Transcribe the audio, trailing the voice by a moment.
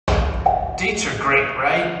dates are great,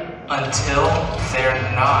 right? Until they're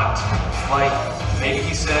not. Like, maybe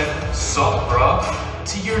he said, "Sup, bruh?"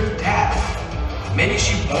 to your dad. Maybe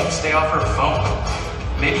she won't stay off her phone.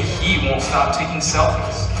 Maybe he won't stop taking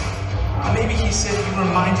selfies. Or maybe he said you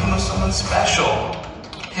remind him of someone special.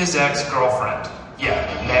 His ex-girlfriend. Yeah,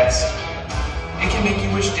 next. It can make you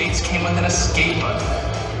wish dates came with an escape button.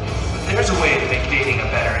 But there's a way to make dating a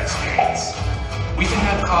better experience. We can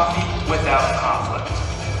have coffee without conflict.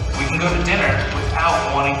 We can go to dinner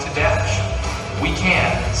without wanting to dash. We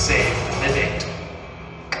can save the date.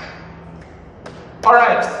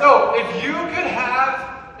 Alright, so if you could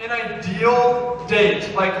have an ideal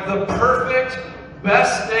date, like the perfect,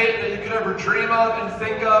 best date that you could ever dream of and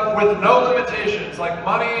think of with no limitations, like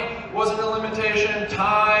money wasn't a limitation,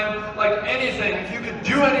 time, like anything. If you could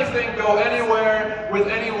do anything, go anywhere with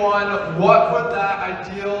anyone, what would that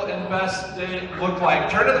ideal and best date look like?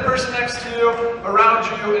 Turn to the person next to you, around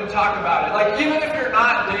you, and talk about it. Like, even if you're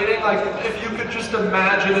not dating, like if you could just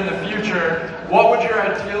imagine in the future, what would your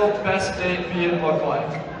ideal best date be and look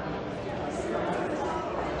like?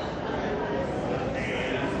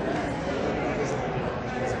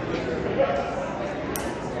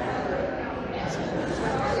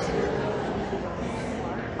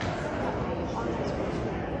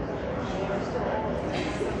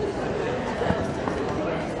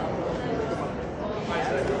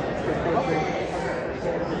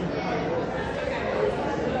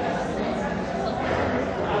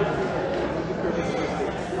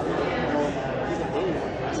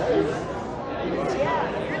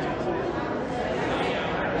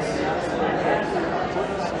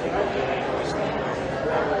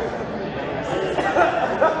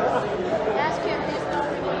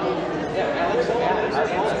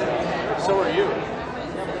 So are you.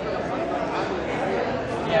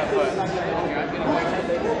 Yeah, but we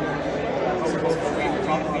need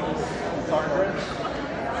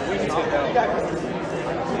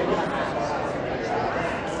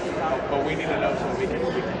to know. But we need to know so we can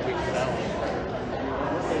know.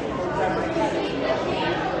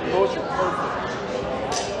 Those are perfect.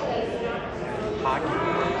 Hockey.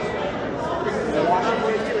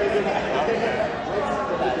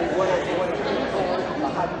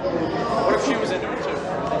 What if she was into it too?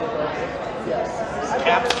 Yes.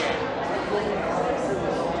 Caps game.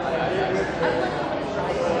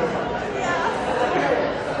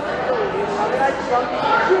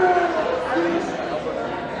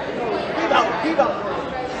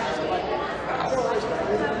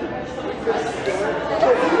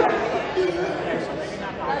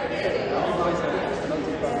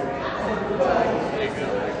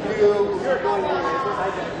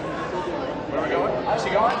 Where are we going? Is she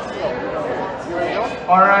going?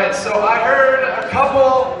 Alright, so I heard a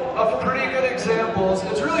couple of pretty good examples.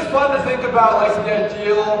 It's really fun to think about like the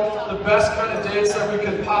ideal, the best kind of dates that we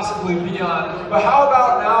could possibly be on. But how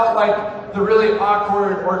about now like the really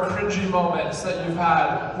awkward or cringy moments that you've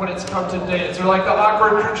had when it's come to dates? Or like the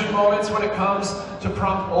awkward, cringy moments when it comes to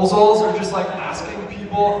proposals or just like asking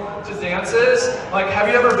people to dances? Like, have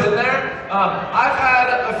you ever been there? I've had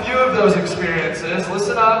a few of those experiences.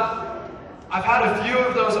 Listen up. I've had a few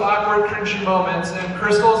of those awkward, cringy moments, and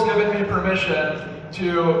Crystal's given me permission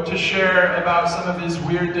to share about some of these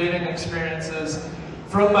weird dating experiences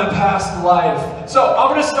from my past life. So I'm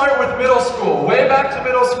gonna start with middle school. Way back to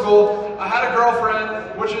middle school, I had a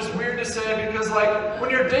girlfriend, which is weird to say because like when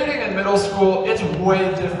you're dating in middle school, it's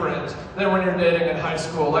way different than when you're dating in high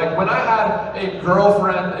school. Like when I had a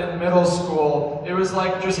girlfriend in middle school, it was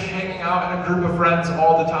like just hanging out in a group of friends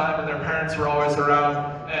all the time and their parents were always around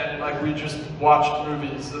and like we just watched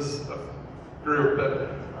movies as a group. And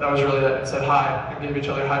that was really it. Said hi and gave each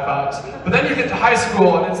other high fives. But then you get to high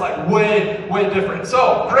school and it's like way, way different.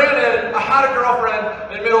 So granted, I had a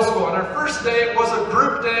girlfriend in middle school and our first date was a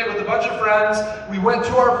group date with a bunch of friends. We went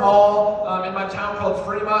to our mall in my town called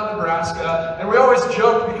Fremont, Nebraska. And we always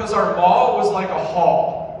joked because our mall was like a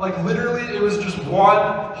hall. Like literally it was just one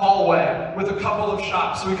hallway with a couple of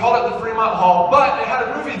shops. So we called it the Fremont Hall, but it had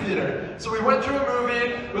a movie theater. So we went to a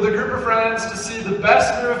movie with a group of friends to see the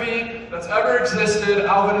best movie that's ever existed,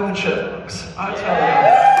 Alvin and the Chipmunks. I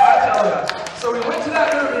tell you. So we went to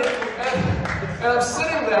that movie and I'm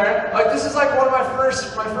sitting there, like this is like one of my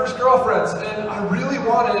first girlfriends, and I really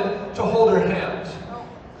wanted to hold her hand.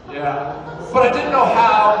 Yeah. But I didn't know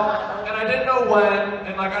how, and I didn't know when,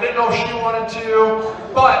 and like I didn't know if she wanted to,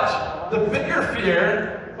 but the bigger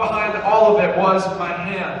fear behind all of it was my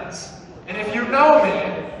hands. And if you know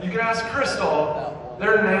me, you can ask Crystal,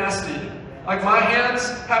 they're nasty. Like my hands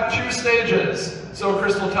have two stages, so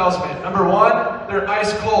Crystal tells me. Number one, they're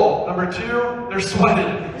ice cold. Number two, they're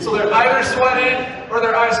sweaty. So they're either sweaty or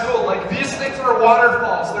their eyes cold. Like, these things are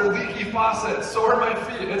waterfalls, they're leaky faucets, so are my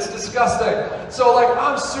feet. It's disgusting. So like,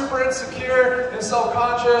 I'm super insecure and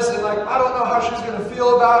self-conscious, and like, I don't know how she's gonna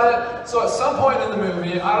feel about it. So at some point in the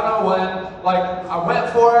movie, I don't know when, like, I went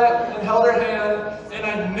for it and held her hand, and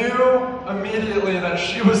I knew immediately that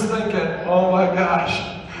she was thinking, oh my gosh,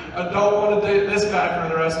 I don't want to date this guy for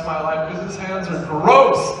the rest of my life because his hands are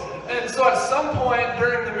gross. And so at some point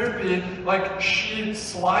during the movie, like, she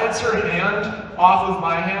slides her hand off of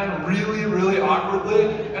my hand really, really awkwardly,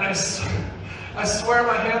 and I swear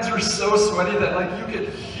my hands were so sweaty that like you could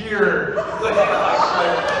hear the hand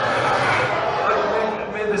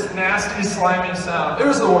like made this nasty, slimy sound. It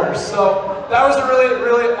was the worst. So that was a really,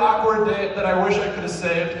 really awkward date that I wish I could have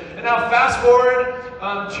saved. And now fast forward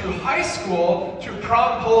to high school, to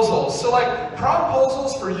promposals. So like,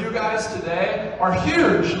 promposals for you guys today are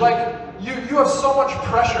huge. Like, you have so much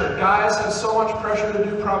pressure. Guys have so much pressure to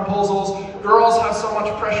do promposals. Girls have so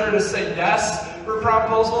much pressure to say yes for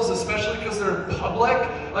promposals, especially because they're public.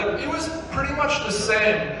 Like, it was pretty much the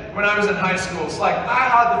same when I was in high school. It's like, I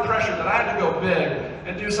had the pressure that I had to go big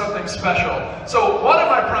and do something special. So one of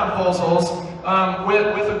my promposals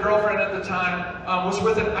with a girlfriend at the time was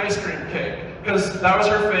with an ice cream cake, because that was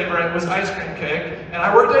her favorite, was ice cream cake, and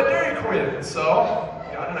I worked at Dairy Queen, so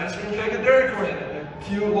got an ice cream cake at Dairy Queen, a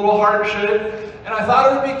cute little heart shape, and I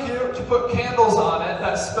thought it would be cute to put candles on it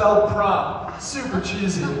that spelled prom. Super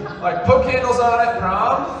cheesy. Like, put candles on it,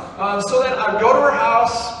 prom. So then I go to her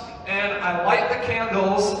house, and I light the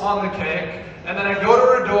candles on the cake, and then I go to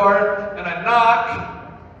her door, and I knock,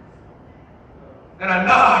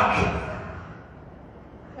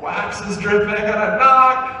 wax is dripping, and I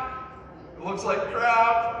knock, it looks like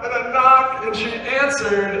crap, and I knock, and she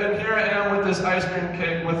answered, and here I am with this ice cream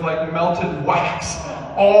cake with like melted wax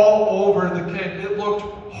all over the cake. It looked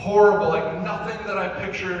horrible, like nothing that I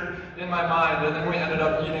pictured in my mind, and then we ended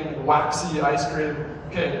up eating waxy ice cream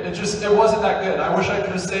cake. It wasn't that good. I wish I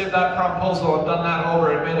could have saved that promposal and done that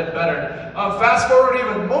over and made it better. Fast forward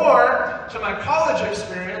even more to my college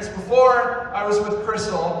experience. Before I was with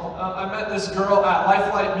Crystal, I met this girl at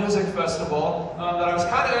Lifelight Music Festival that I was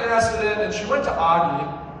kind of interested in, and she went to Augie.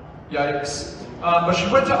 Yikes. But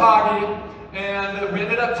she went to Augie, and we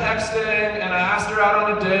ended up texting, and I asked her out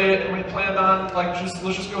on a date, and we planned on, like,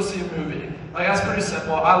 let's just go see a movie. Like, that's pretty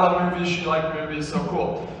simple. I love movies, she liked movies, so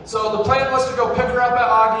cool. So the plan was to go pick her up at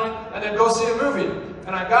Augie, and then go see a movie.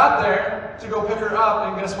 And I got there to go pick her up,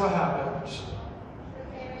 and guess what happened?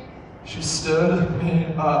 She stood me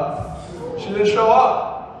up. She didn't show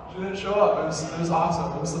up. She didn't show up. It was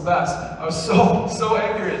awesome. It was the best. I was so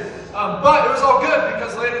angry. But it was all good,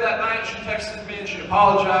 because later that night she texted me and she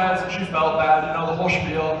apologized and she felt bad, you know, the whole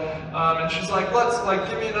spiel. And she's like,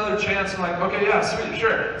 give me another chance. I'm like, okay, yeah, sweet,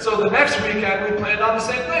 sure. So the next weekend we planned on the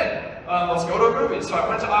same thing. Let's go to a movie. So I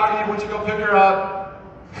went to Augie, went to go pick her up.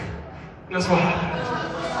 Guess what happened?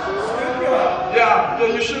 Yeah,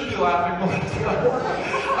 you should be laughing.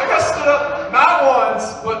 I got stood up not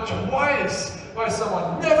once, but twice by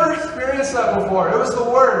someone. Never experienced that before. It was the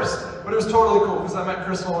worst. But it was totally cool, because I met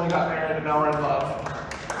Crystal and we got married, and now we're in love.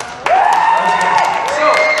 So,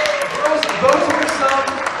 those were some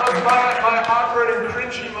of my awkward and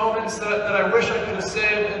cringy moments that I wish I could have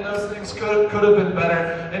saved, and those things could have been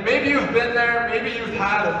better. And maybe you've been there, maybe you've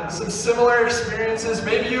had some similar experiences,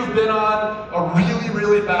 maybe you've been on a really,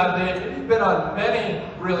 really bad date, maybe you've been on many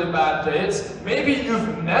really bad dates, maybe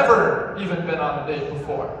you've never even been on a date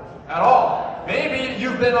before, at all. Maybe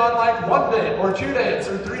you've been on like 1 date, or 2 dates,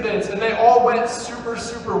 or 3 dates, and they all went super,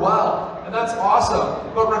 super well, and that's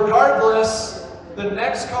awesome. But regardless, the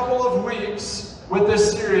next couple of weeks with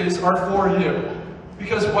this series are for you.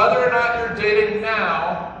 Because whether or not you're dating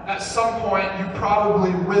now, at some point you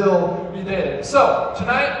probably will be dating. So,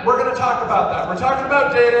 tonight we're going to talk about that. We're talking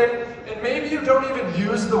about dating, and maybe you don't even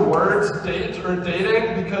use the words date or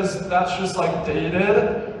dating, because that's just like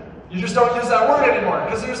dated. You just don't use that word anymore,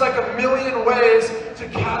 because there's like a million ways to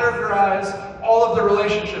categorize all of the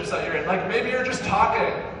relationships that you're in. Like, maybe you're just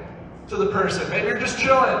talking to the person, maybe you're just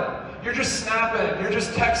chilling, you're just snapping, you're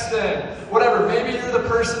just texting, whatever. Maybe you're the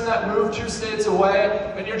person that moved 2 states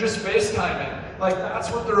away and you're just FaceTiming. Like, that's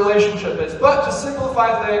what the relationship is. But to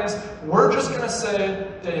simplify things, we're just gonna say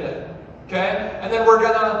dating. Okay? And then we're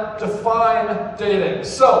gonna define dating.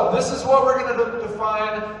 So, this is what we're gonna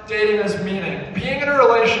define dating as meaning. Being in a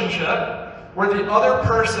relationship where the other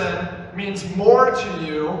person means more to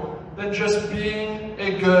you than just being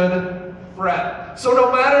a good friend. So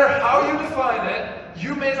no matter how you define it,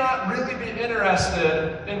 you may not really be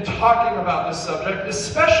interested in talking about this subject,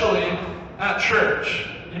 especially at church.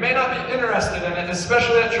 You may not be interested in it,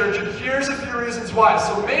 especially at church, and here's a few reasons why.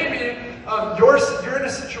 So maybe you're in a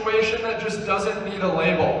situation that just doesn't need a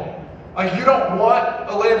label. Like, you don't want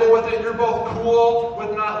a label with it. You're both cool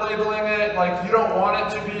with not labeling it. Like, you don't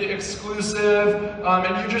want it to be exclusive,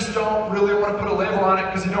 and you just don't really want to put a label on it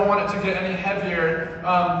because you don't want it to get any heavier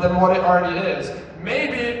than what it already is.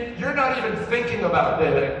 Maybe you're not even thinking about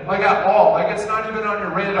dating, like at all. Like, it's not even on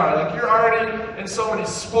your radar. Like, you're already in so many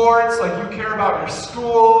sports. Like, you care about your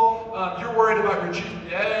school. You're worried about your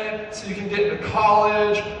GPA so you can get into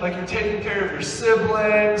college. Like, you're taking care of your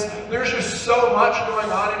siblings. There's just so much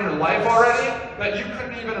going on in your life already that you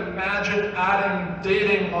couldn't even imagine adding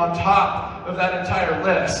dating on top of that entire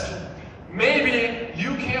list. Maybe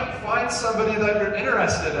you can't find somebody that you're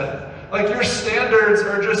interested in. Like, your standards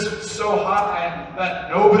are just so high that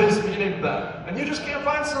nobody's meeting them. And you just can't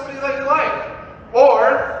find somebody that you like.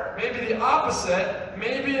 Or maybe the opposite,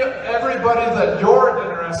 maybe everybody that you're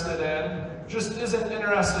interested in just isn't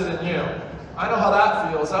interested in you. I know how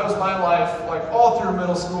that feels. That was my life, like all through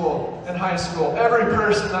middle school and high school. Every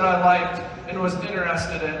person that I liked and was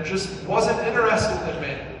interested in just wasn't interested in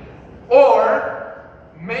me. Or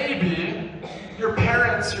maybe your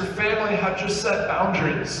parents, your family have just set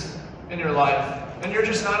boundaries in your life, and you're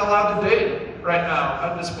just not allowed to date right now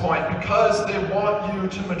at this point because they want you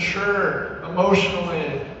to mature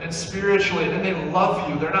emotionally and spiritually, and they love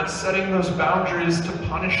you. They're not setting those boundaries to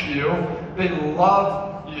punish you. They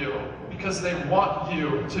love you because they want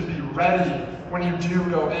you to be ready when you do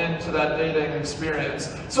go into that dating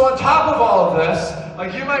experience. So on top of all of this,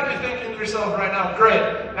 like, you might be thinking to yourself right now, great,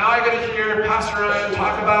 now I get to hear Pastor Ryan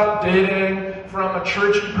talk about dating from a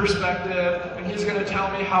churchy perspective, and he's going to tell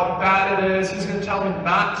me how bad it is. He's going to tell me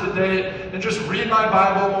not to date, and just read my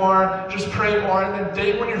Bible more, just pray more, and then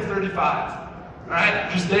date when you're 35. All right?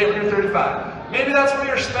 Just date when you're 35. Maybe that's what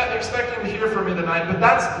you're expecting to hear from me tonight, but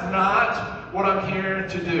that's not what I'm here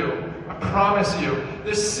to do. I promise you.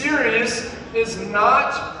 This series is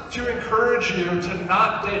not to encourage you to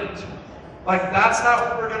not date. Like, that's not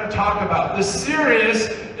what we're going to talk about. This series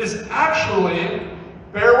is actually,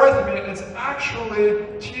 bear with me, it's actually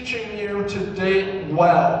teaching you to date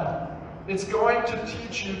well. It's going to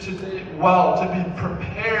teach you to date well, to be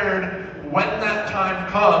prepared when that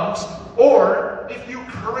time comes, or if you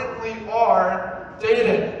currently are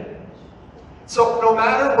dating. So no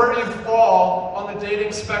matter where you fall on the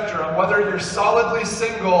dating spectrum, whether you're solidly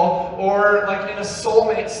single or like in a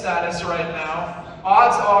soulmate status right now,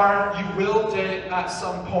 odds are you will date at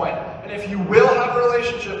some point. And if you will have a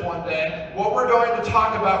relationship one day, what we're going to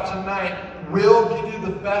talk about tonight will give you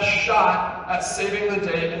the best shot at saving the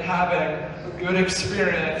date and having a good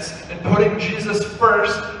experience and putting Jesus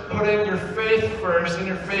first, putting your faith first and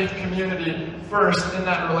your faith community first in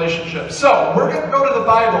that relationship. So we're going to go to the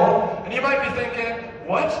Bible, and you might be thinking,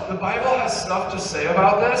 what? The Bible has stuff to say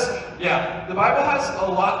about this? Yeah, the Bible has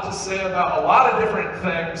a lot to say about a lot of different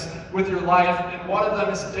things with your life, and one of them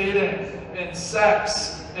is dating and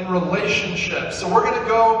sex and relationships. So we're going to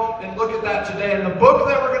go and look at that today. And the book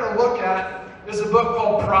that we're going to look at is a book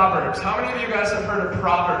called Proverbs. How many of you guys have heard of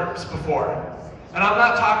Proverbs before? And I'm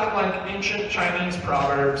not talking like ancient Chinese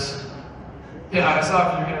Proverbs. Yeah, I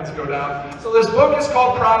saw a few hands go down. So this book is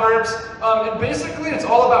called Proverbs, and basically it's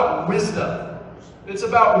all about wisdom. It's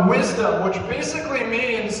about wisdom, which basically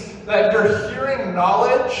means that you're hearing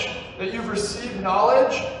knowledge, that you've received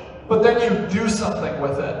knowledge, but then you do something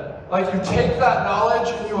with it. Like, you take that knowledge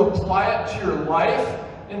and you apply it to your life,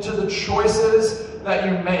 into the choices that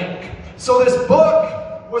you make. So this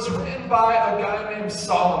book was written by a guy named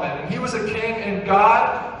Solomon, and he was a king, and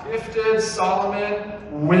God gifted Solomon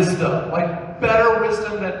wisdom, like better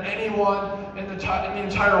wisdom than anyone in the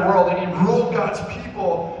entire world, and he ruled God's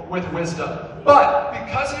people with wisdom. But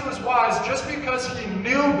because he was wise, just because he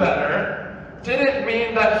knew better, didn't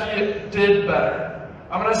mean that he did better.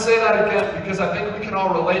 I'm going to say that again because I think we can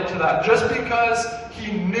all relate to that. Just because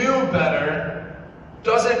he knew better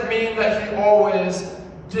doesn't mean that he always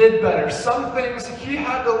did better. Some things he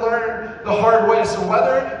had to learn the hard way. So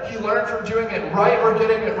whether he learned from doing it right or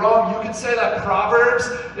getting it wrong, you could say that Proverbs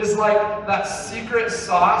is like that secret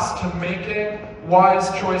sauce to making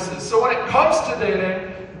wise choices. So when it comes to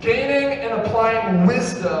dating, gaining and applying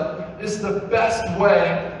wisdom is the best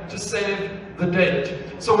way to save the date.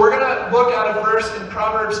 So we're going to look at a verse in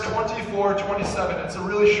Proverbs 24:27. It's a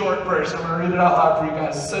really short verse. I'm going to read it out loud for you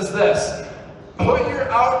guys. It says this: "Put your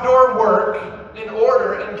outdoor work in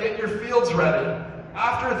order and get your fields ready.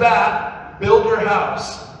 After that, build your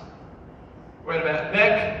house." Wait a minute,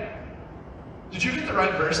 Nick, did you get the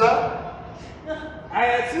right verse up?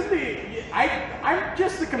 I'm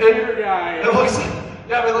just a computer guy. It looks like,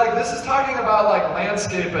 yeah, but like this is talking about like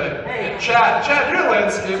landscaping. Hey, and Chad, you're a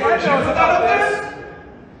landscaper. Chad Did you knows put that about up this. there?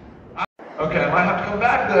 Okay, I might have to come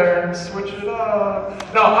back there and switch it up.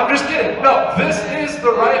 No, I'm just kidding. No, this is the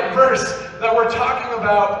right verse that we're talking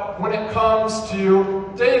about when it comes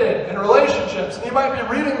to dating and relationships. And you might be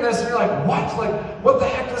reading this and you're like, what? Like, what the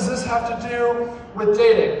heck does this have to do with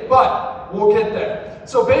dating? But we'll get there.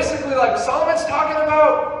 So basically, like, Solomon's talking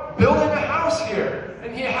about building a house here.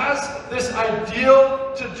 And he has this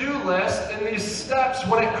ideal to-do list and these steps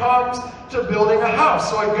when it comes to building a house.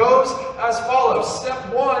 So it goes as follows.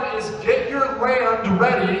 Step 1 is get your land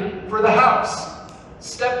ready for the house.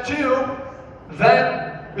 Step 2,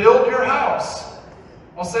 then build your house.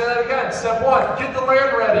 I'll say that again. Step 1, get the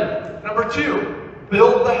land ready. Number 2,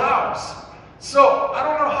 build the house. So, I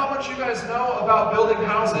don't know how much you guys know about building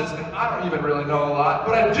houses, and I don't even really know a lot,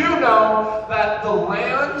 but I do know that the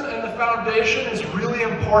land and the foundation is really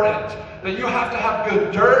important. That you have to have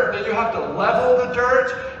good dirt, that you have to level the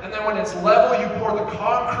dirt, and then when it's level, you pour the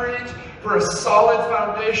concrete for a solid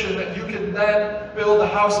foundation that you can then build a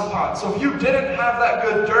house upon. So if you didn't have that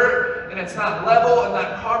good dirt, and it's not level, and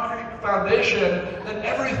that concrete foundation, then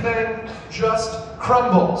everything just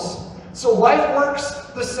crumbles. So life works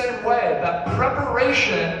the same way, that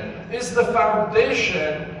preparation is the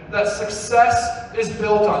foundation that success is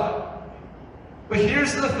built on. But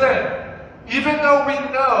here's the thing, even though we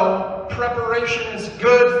know preparation is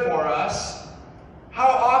good for us, how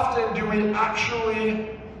often do we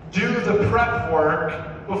actually do the prep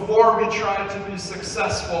work before we try to be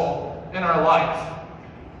successful in our life?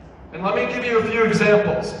 And let me give you a few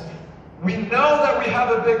examples. We know that we have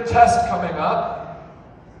a big test coming up,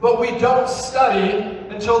 but we don't study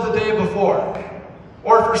until the day before.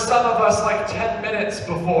 Or for some of us, like 10 minutes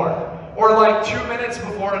before. Or like 2 minutes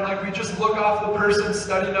before, and like we just look off the person's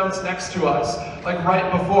study notes next to us, like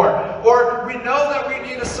right before. Or we know that we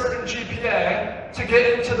need a certain GPA to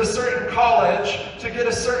get into the certain college, to get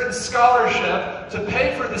a certain scholarship, to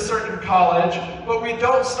pay for the certain college, but we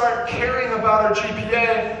don't start caring about our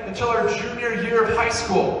GPA until our junior year of high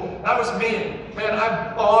school. That was me. Man,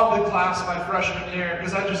 I bombed a class my freshman year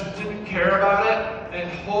because I just didn't care about it, and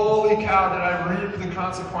holy cow did I reap the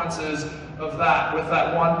consequences of that with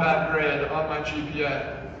that one bad grade on my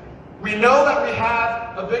GPA. We know that we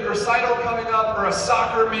have a big recital coming up, or a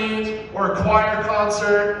soccer meet, or a choir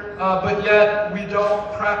concert, but yet we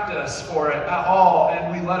don't practice for it at all,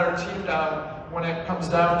 and we let our team down when it comes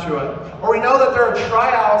down to it. Or we know that there are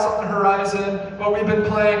tryouts on the horizon, but we've been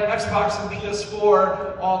playing Xbox and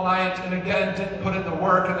PS4 all night, and again, didn't put in the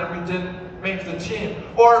work, and then we didn't make the team.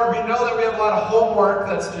 Or we know that we have a lot of homework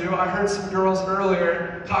that's due. I heard some girls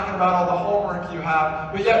earlier talking about all the homework you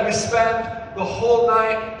have, but yet we spend the whole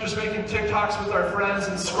night just making TikToks with our friends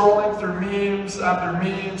and scrolling through memes after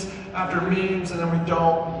memes after memes, and then we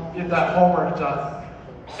don't get that homework done.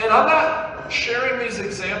 And I'm not sharing these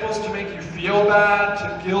examples to make you feel bad,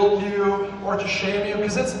 to guilt you, or to shame you,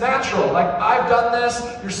 because it's natural. Like, I've done this,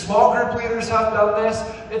 your small group leaders have done this,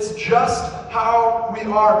 it's just how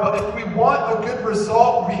we are. But if we want a good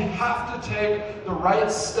result, we have to take the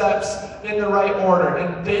right steps in the right order,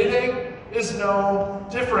 and dating is no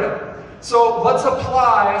different. So let's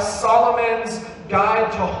apply Solomon's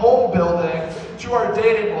guide to home building to our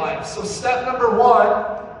dating life. So step number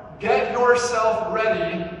 1, get yourself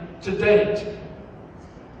ready to date.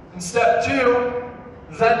 And step 2,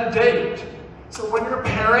 then date. So when your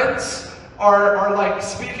parents are like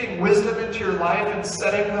speaking wisdom into your life and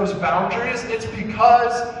setting those boundaries, it's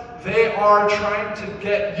because they are trying to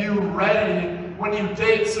get you ready when you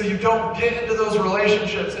date, so you don't get into those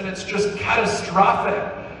relationships and it's just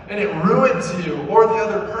catastrophic and it ruins you or the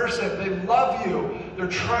other person. They love you. They're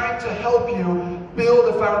trying to help you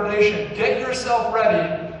build a foundation. Get yourself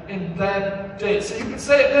ready and then date. So you can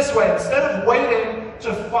say it this way: instead of waiting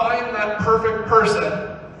to find that perfect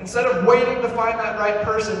person, instead of waiting to find that right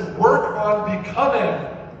person, work on becoming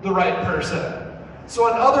the right person. So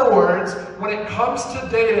in other words, when it comes to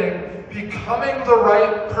dating, becoming the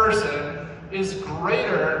right person is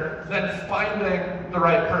greater than finding the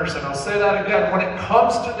right person. I'll say that again. When it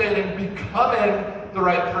comes to dating, becoming the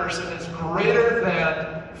right person is greater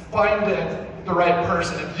than finding the right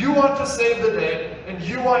person. If you want to save the date and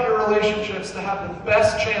you want your relationships to have the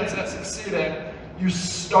best chance at succeeding, you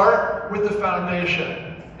start with the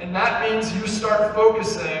foundation. And that means you start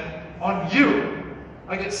focusing on you.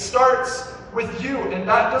 Like, it starts with you, and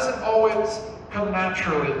that doesn't always come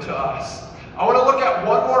naturally to us. I want to look at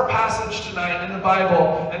one more passage tonight in the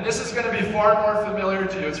Bible, and this is going to be far more familiar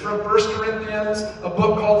to you. It's from 1 Corinthians, a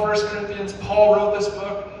book called 1 Corinthians. Paul wrote this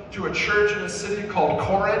book to a church in a city called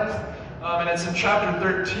Corinth, and it's in chapter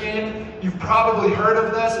 13. You've probably heard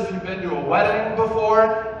of this if you've been to a wedding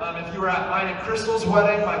before. If you were at mine and Crystal's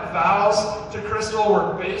wedding, my vows to Crystal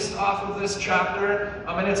were based off of this chapter,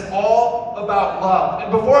 and it's all about love.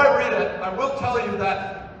 And before I read it, I will tell you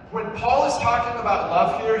that when Paul is talking about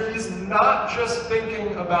love here, he's not just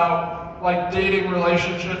thinking about like dating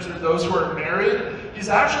relationships or those who are married. He's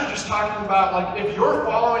actually just talking about like if you're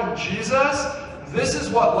following Jesus, this is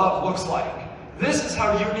what love looks like. This is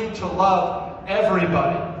how you need to love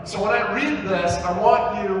everybody. So when I read this, I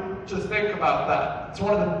want you to think about that. It's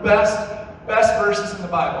one of the best verses in the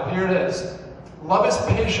Bible. Here it is. Love is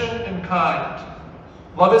patient and kind.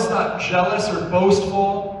 Love is not jealous or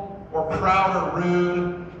boastful or proud or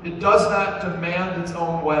rude. It does not demand its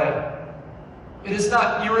own way. It is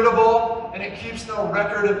not irritable, and it keeps no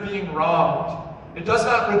record of being wronged. It does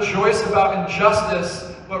not rejoice about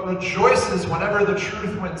injustice, but rejoices whenever the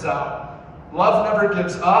truth wins out. Love never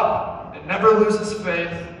gives up, it never loses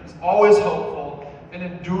faith, is always hopeful, and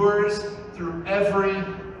endures through every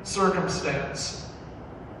circumstance.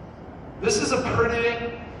 This is a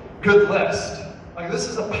pretty good list. Like, this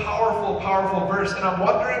is a powerful, powerful verse, and I'm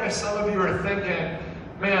wondering if some of you are thinking,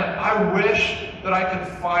 man, I wish that I could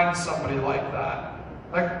find somebody like that.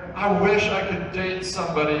 Like, I wish I could date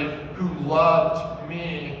somebody who loved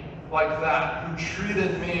me like that, who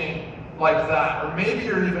treated me like that. Or maybe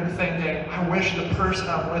you're even thinking, I wish the person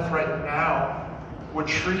I'm with right now would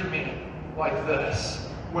treat me like this,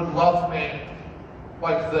 would love me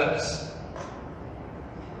like this.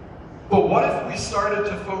 But what if we started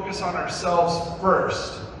to focus on ourselves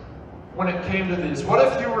first when it came to these? What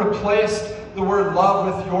if you replaced the word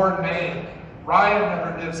love with your name? Ryan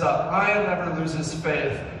never gives up. Ryan never loses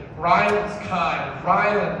faith. Ryan is kind.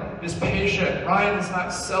 Ryan is patient. Ryan is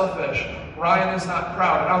not selfish. Ryan is not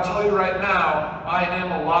proud. And I'll tell you right now, I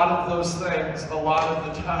am a lot of those things a lot of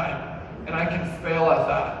the time. And I can fail at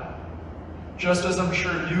that. Just as I'm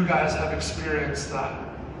sure you guys have experienced that.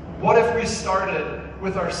 What if we started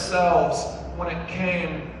with ourselves when it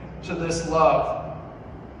came to this love?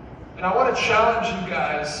 And I want to challenge you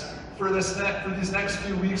guys for these next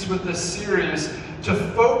few weeks with this series to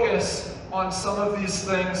focus on some of these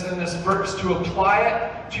things in this verse, to apply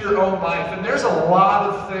it to your own life. And there's a lot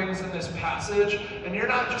of things in this passage, and you're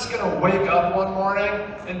not just going to wake up one morning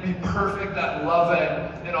and be perfect at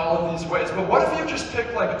loving in all of these ways. But what if you just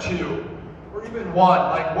picked like 2 or even 1?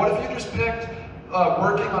 Like, what if you just picked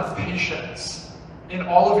working on patience in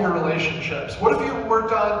all of your relationships? What if you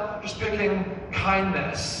worked on just picking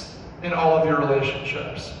kindness in all of your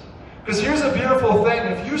relationships? Because here's a beautiful thing.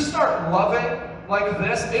 If you start loving like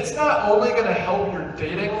this, it's not only going to help your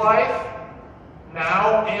dating life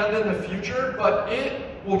now and in the future, but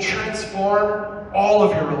it will transform all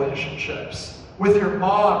of your relationships. With your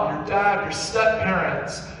mom, your dad, your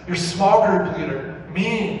step-parents, your small group leader,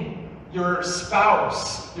 me, your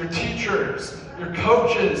spouse, your teachers, your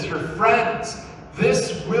coaches, your friends.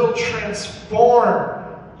 This will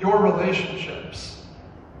transform your relationships.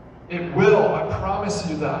 It will, I promise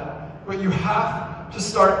you that. But you have to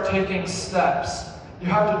start taking steps. You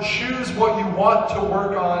have to choose what you want to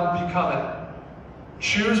work on becoming.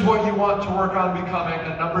 Choose what you want to work on becoming.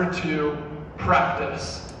 And number 2,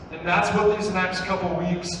 practice. And that's what these next couple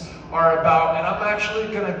weeks are about. And I'm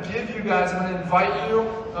actually going to give you guys, I'm going to invite you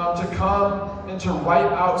to come and to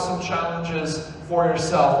write out some challenges for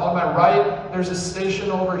yourself. On my right, there's a station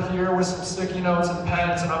over here with some sticky notes and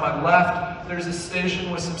pens, and on my left, there's a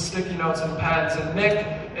station with some sticky notes and pens. And Nick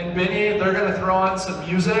and Benny, they're going to throw on some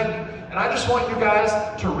music. And I just want you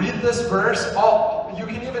guys to read this verse. You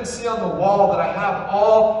can even see on the wall that I have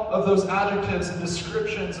all of those adjectives and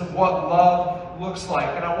descriptions of what love looks like.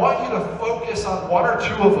 And I want you to focus on 1 or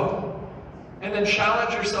 2 of them. And then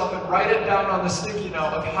challenge yourself and write it down on the sticky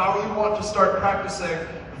note of how you want to start practicing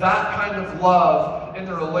that kind of love in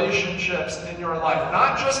the relationships in your life.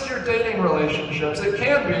 Not just your dating relationships, it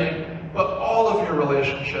can be, but all of your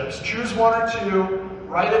relationships. Choose 1 or 2,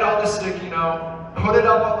 write it on the sticky note, put it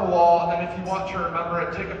up on the wall, and if you want to remember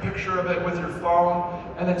it, take a picture of it with your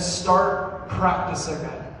phone, and then start practicing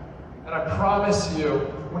it. And I promise you,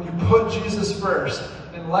 when you put Jesus first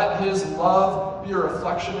and let his love be a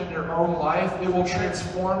reflection in your own life, it will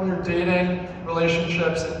transform your dating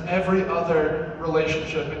relationships and every other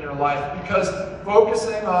relationship in your life. Because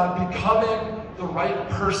focusing on becoming the right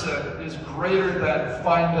person is greater than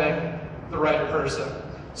finding the right person.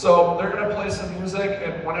 So they're going to play some music,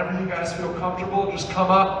 and whenever you guys feel comfortable, just come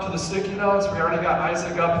up to the sticky notes. We already got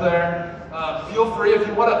Isaac up there. Feel free, if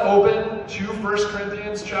you want to open to 1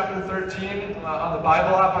 Corinthians chapter 13 on the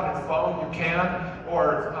Bible app on your phone, you can.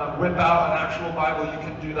 Or whip out an actual Bible, you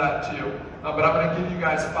can do that too. But I'm going to give you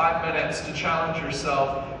guys 5 minutes to challenge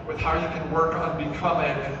yourself with how you can work on becoming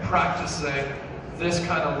and practicing this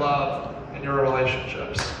kind of love in your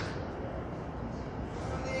relationships.